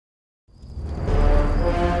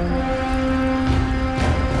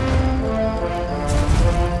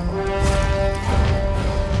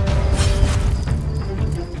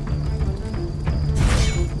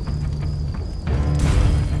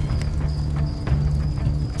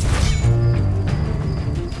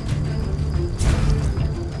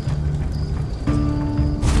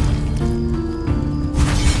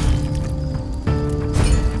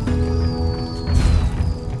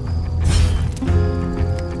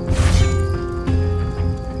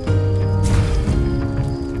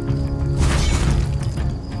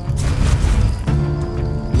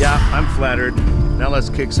us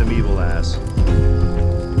kick some evil ass.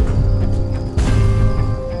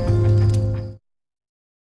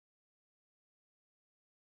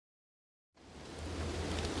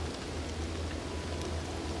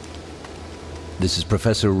 This is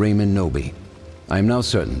Professor Raymond Knowby. I am now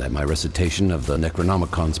certain that my recitation of the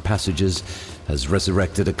Necronomicon's passages has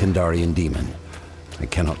resurrected a Kandarian demon. I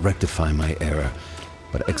cannot rectify my error,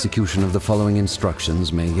 but execution of the following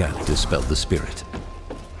instructions may yet dispel the spirit.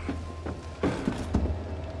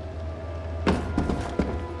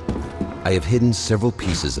 I have hidden several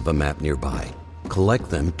pieces of a map nearby. Collect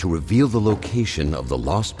them to reveal the location of the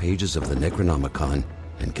lost pages of the Necronomicon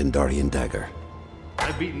and Kandarian dagger.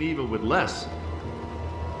 I've beaten evil with less.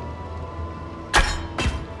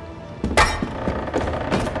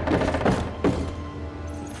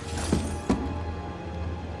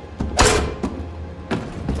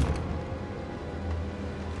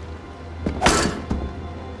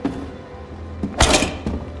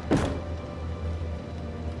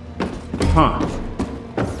 Huh.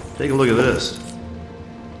 Take a look at this.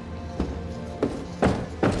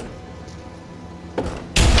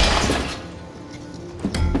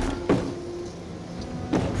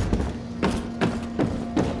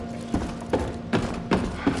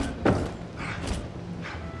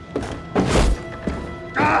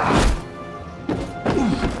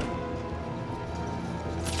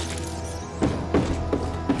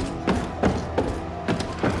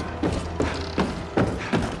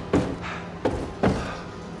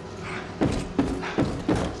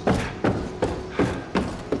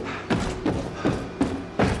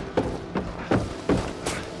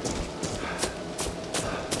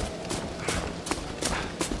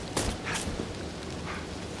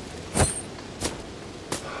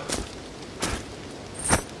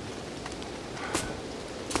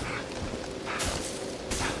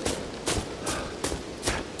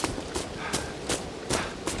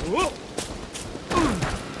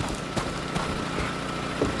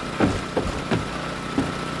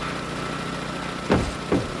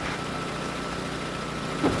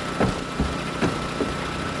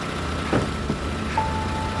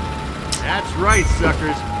 That's right,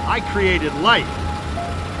 suckers. I created light.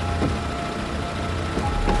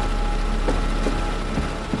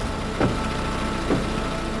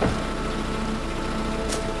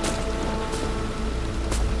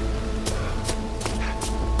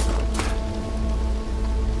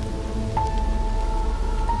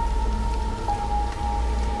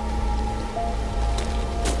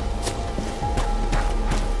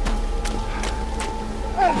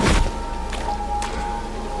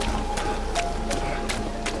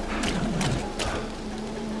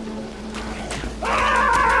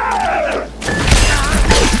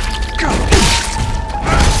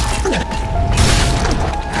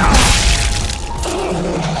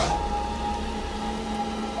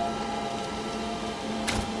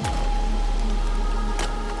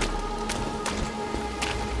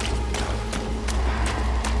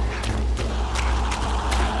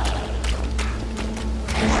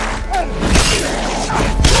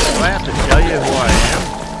 Do I have to tell you who I am?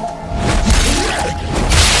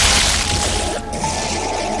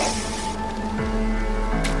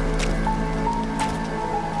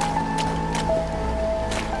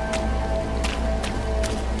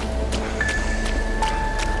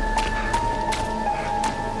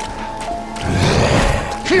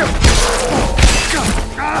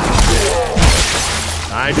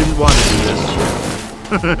 I didn't want to do this.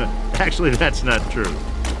 Actually, that's not true.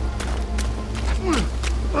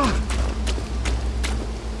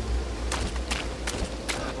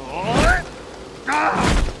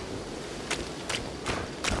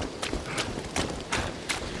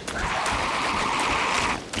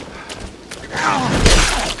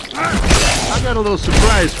 I got a little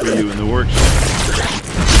surprise for you in the workshop.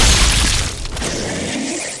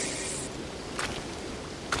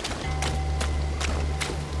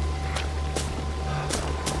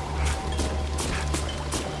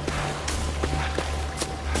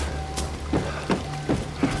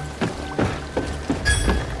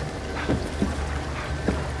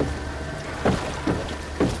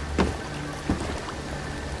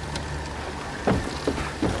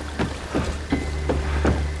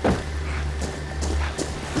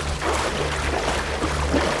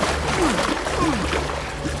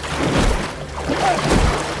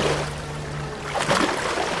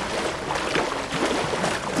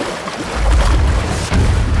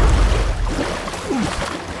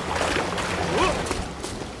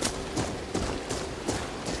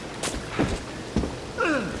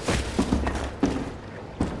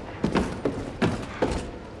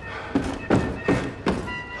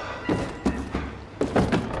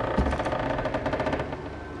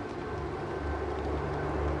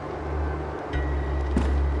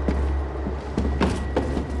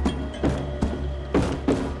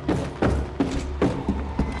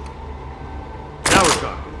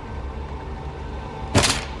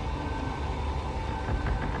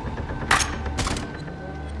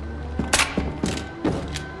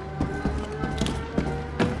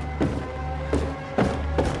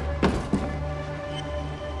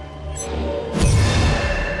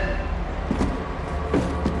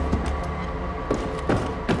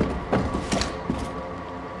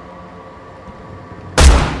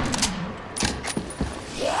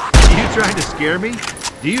 trying to scare me?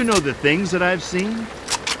 Do you know the things that I've seen?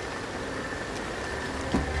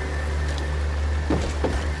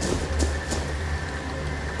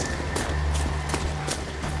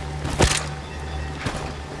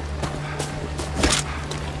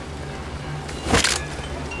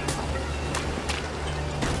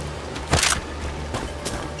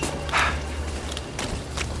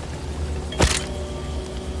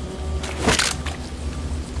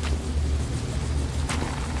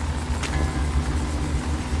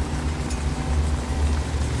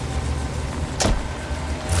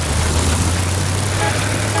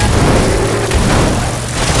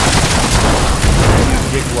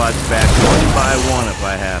 Dickwads back one by one if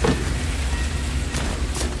I have to.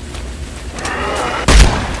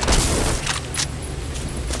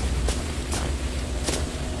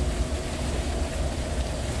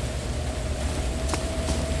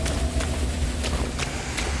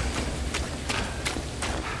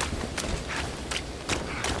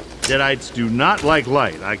 Deadites do not like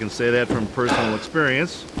light. I can say that from personal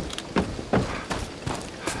experience.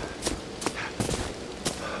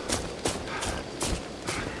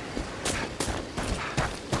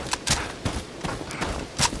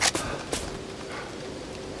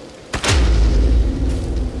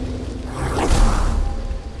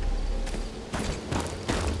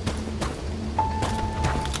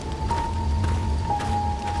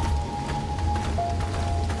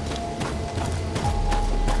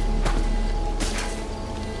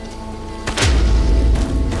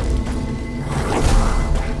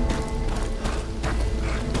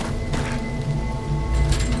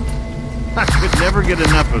 I could never get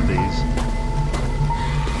enough of these.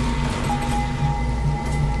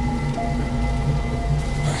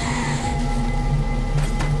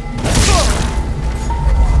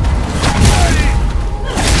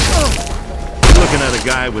 Looking at a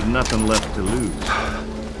guy with nothing left to lose.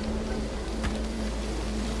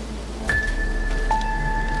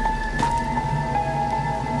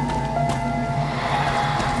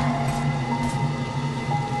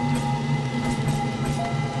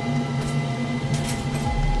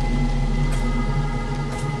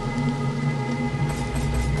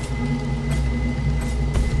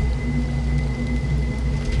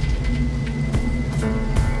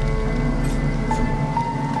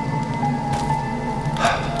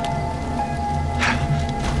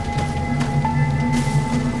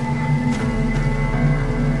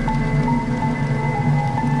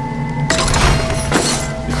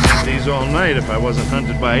 All night if I wasn't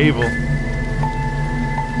hunted by evil.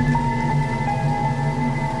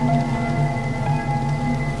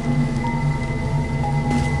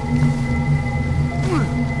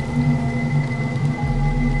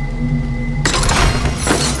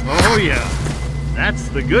 Oh yeah, that's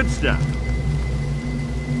the good stuff.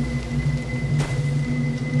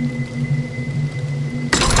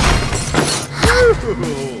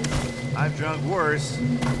 Woo! I've drunk worse.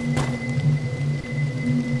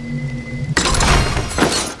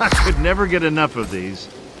 I could never get enough of these.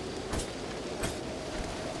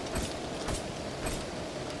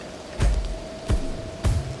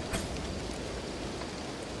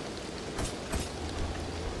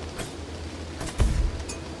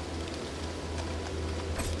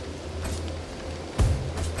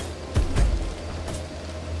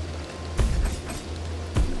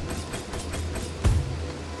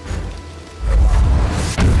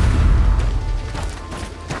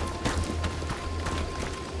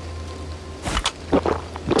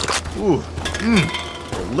 Ooh,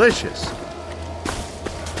 delicious.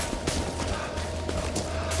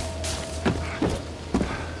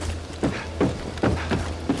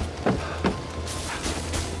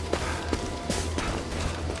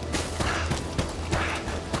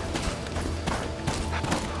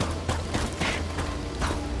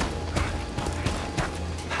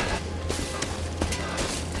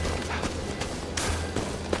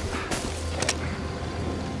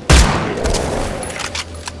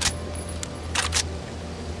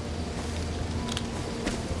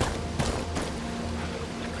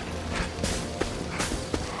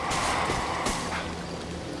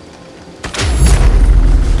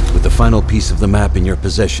 Final piece of the map in your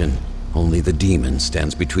possession. Only the demon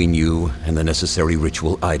stands between you and the necessary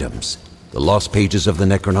ritual items. The lost pages of the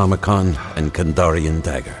Necronomicon and Kandarian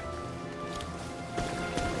dagger.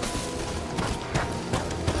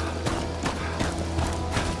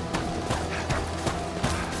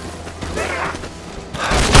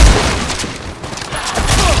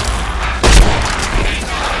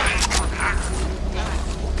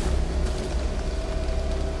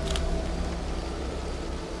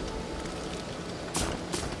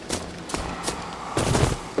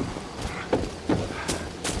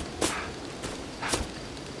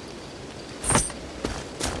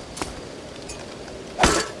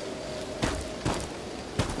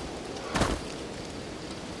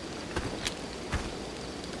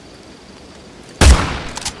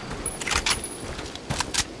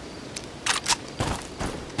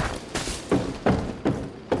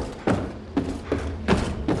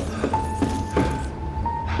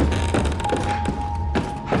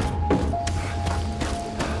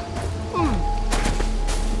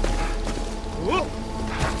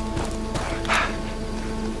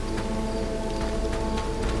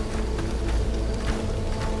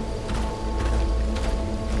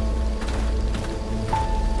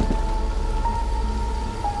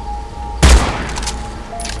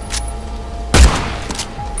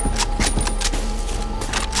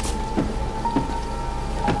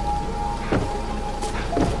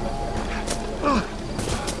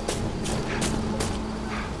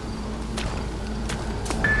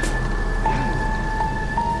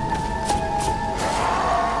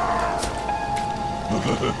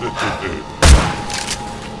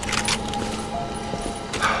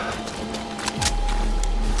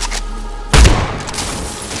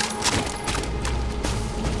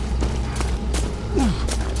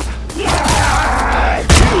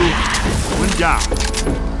 Yeah.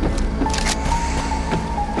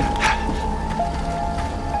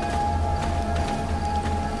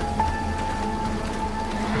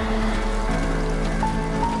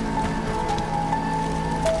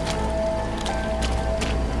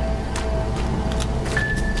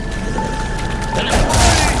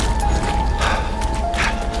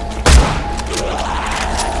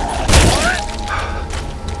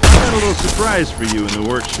 Got a little surprise for you in the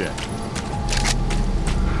workshop.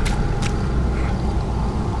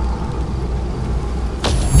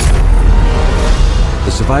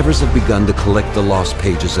 The survivors have begun to collect the lost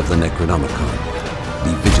pages of the Necronomicon.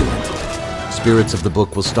 Be vigilant. Spirits of the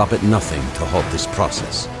book will stop at nothing to halt this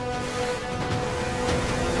process.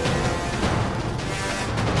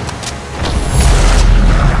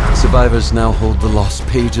 Survivors now hold the lost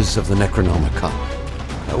pages of the Necronomicon.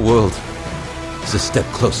 Our world is a step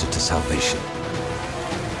closer to salvation.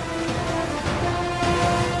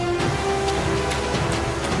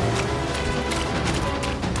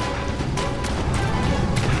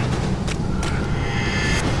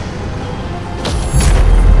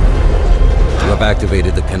 You have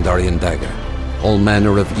activated the Kandarian dagger. All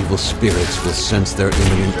manner of evil spirits will sense their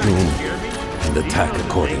imminent doom and attack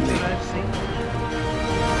accordingly.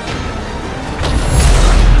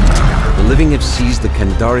 The living have seized the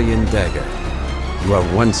Kandarian dagger. You are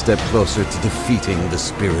one step closer to defeating the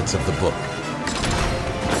spirits of the book.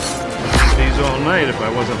 These all night if I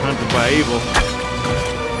wasn't hunted by evil.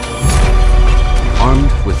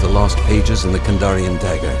 Armed with the lost pages and the Kandarian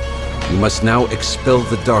dagger, you must now expel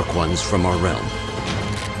the Dark Ones from our realm.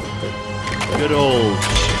 Good old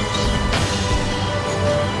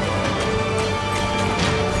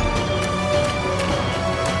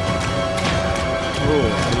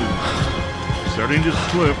Oh, starting to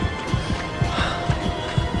slip.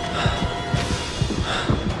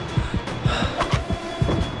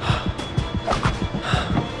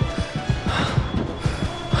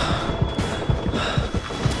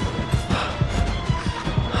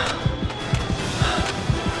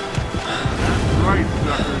 Right,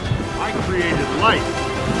 suckers. I created life.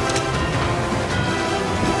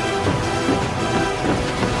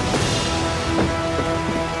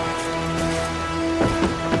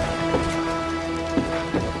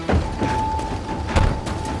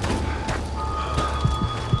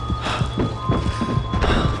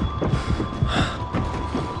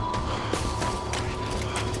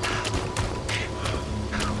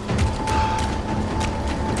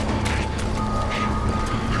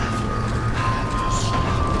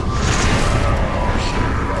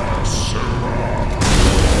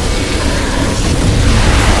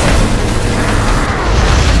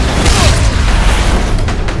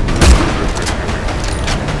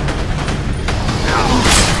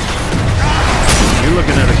 You're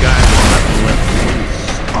looking at a guy with nothing left to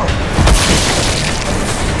lose.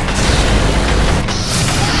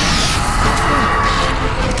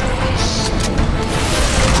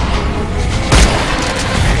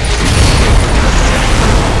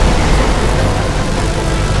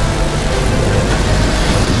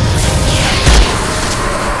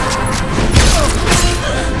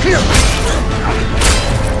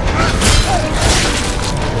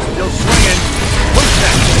 Still swinging. Push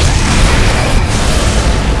that.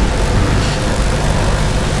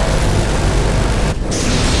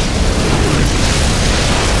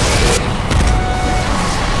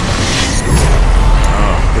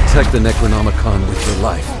 Protect the Necronomicon with your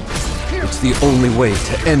life. It's the only way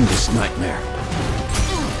to end this nightmare.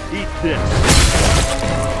 Eat this.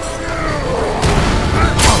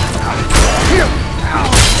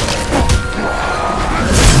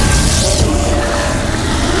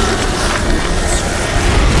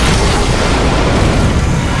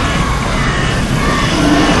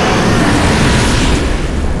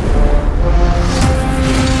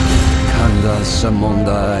 Kanda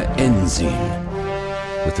Samonda Enzin.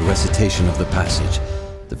 With the recitation of the passage,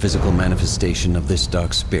 the physical manifestation of this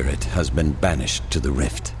dark spirit has been banished to the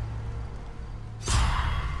rift.